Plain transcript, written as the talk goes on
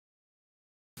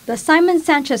The Simon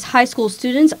Sanchez High School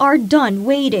students are done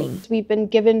waiting. We've been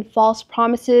given false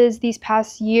promises these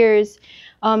past years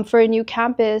for a new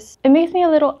campus. It makes me a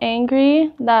little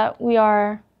angry that we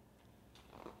are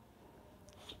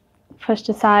pushed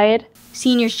aside.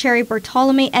 Seniors Cherry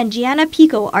Bartolome and Gianna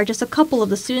Pico are just a couple of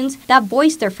the students that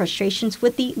voiced their frustrations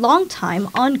with the long-time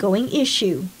ongoing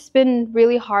issue. It's been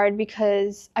really hard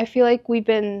because I feel like we're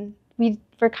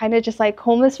kind of just like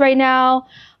homeless right now.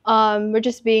 We're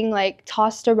just being like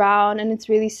tossed around, and it's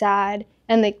really sad,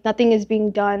 and like nothing is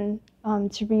being done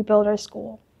to rebuild our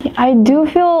school. I do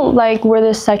feel like we're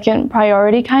the second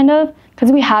priority kind of,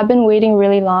 because we have been waiting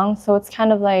really long, so it's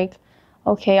kind of like,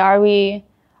 okay, are we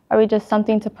just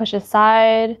something to push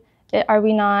aside? Are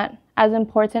we not as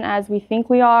important as we think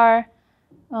we are?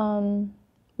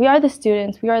 We are the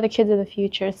students, we are the kids of the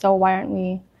future, so why aren't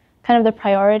we kind of the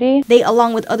priority? They,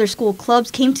 along with other school clubs,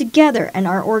 came together and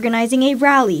are organizing a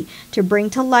rally to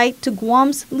bring to light to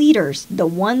KUAM's leaders the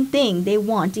one thing they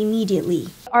want immediately.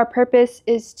 Our purpose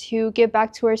is to give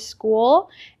back to our school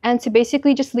and to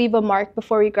basically just leave a mark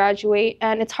before we graduate,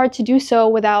 and it's hard to do so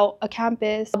without a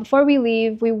campus. Before we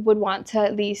leave, we would want to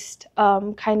at least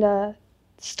kind of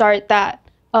start that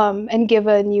and give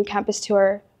a new campus to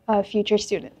our future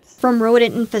students. From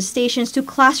rodent infestations to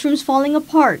classrooms falling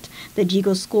apart, the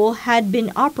Jigo school had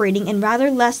been operating in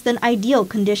rather less than ideal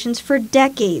conditions for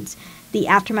decades. The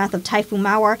aftermath of Typhoon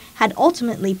Mawar had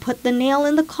ultimately put the nail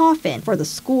in the coffin for the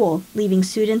school, leaving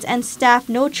students and staff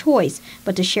no choice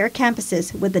but to share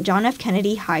campuses with the John F.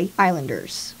 Kennedy High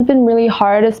Islanders. It's been really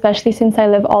hard, especially since I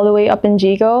live all the way up in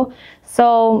Jigo.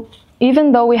 So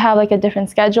even though we have like a different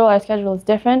schedule, our schedule is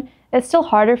different, it's still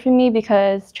harder for me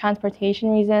because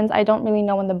transportation reasons. I don't really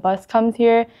know when the bus comes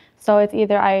here. So it's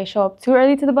either I show up too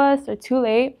early to the bus or too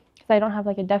late because I don't have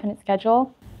like a definite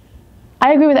schedule.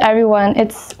 I agree with everyone.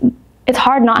 It's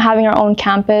hard not having our own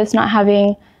campus, not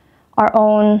having our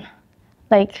own,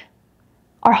 like,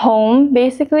 our home,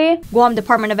 basically. Guam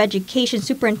Department of Education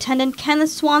Superintendent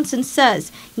Kenneth Swanson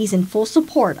says he's in full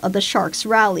support of the Sharks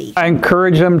rally. I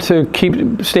encourage them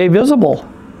to stay visible.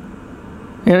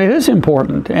 And it is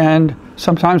important, and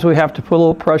sometimes we have to put a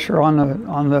little pressure on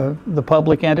the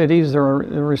public entities that are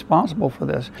responsible for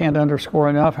this. Can't underscore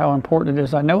enough how important it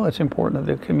is. I know it's important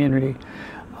to the community.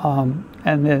 And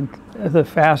then the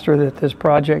faster that this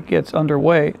project gets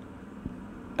underway,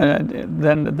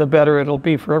 then the better it'll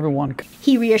be for everyone.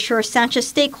 He reassures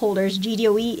Sanchez stakeholders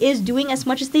GDOE is doing as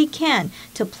much as they can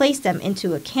to place them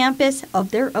into a campus of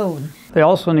their own. They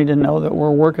also need to know that we're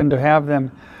working to have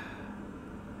them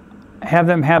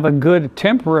have a good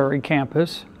temporary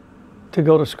campus to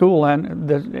go to school,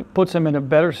 and it puts them in a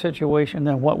better situation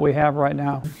than what we have right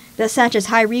now. The Sanchez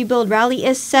High Rebuild Rally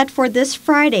is set for this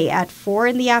Friday at 4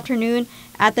 in the afternoon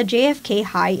at the JFK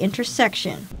High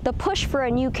intersection. The push for a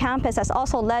new campus has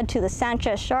also led to the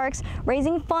Sanchez Sharks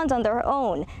raising funds on their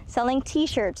own, selling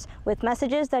t-shirts with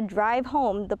messages that drive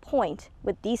home the point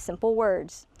with these simple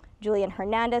words. Julianne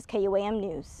Hernandez, KUAM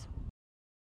News.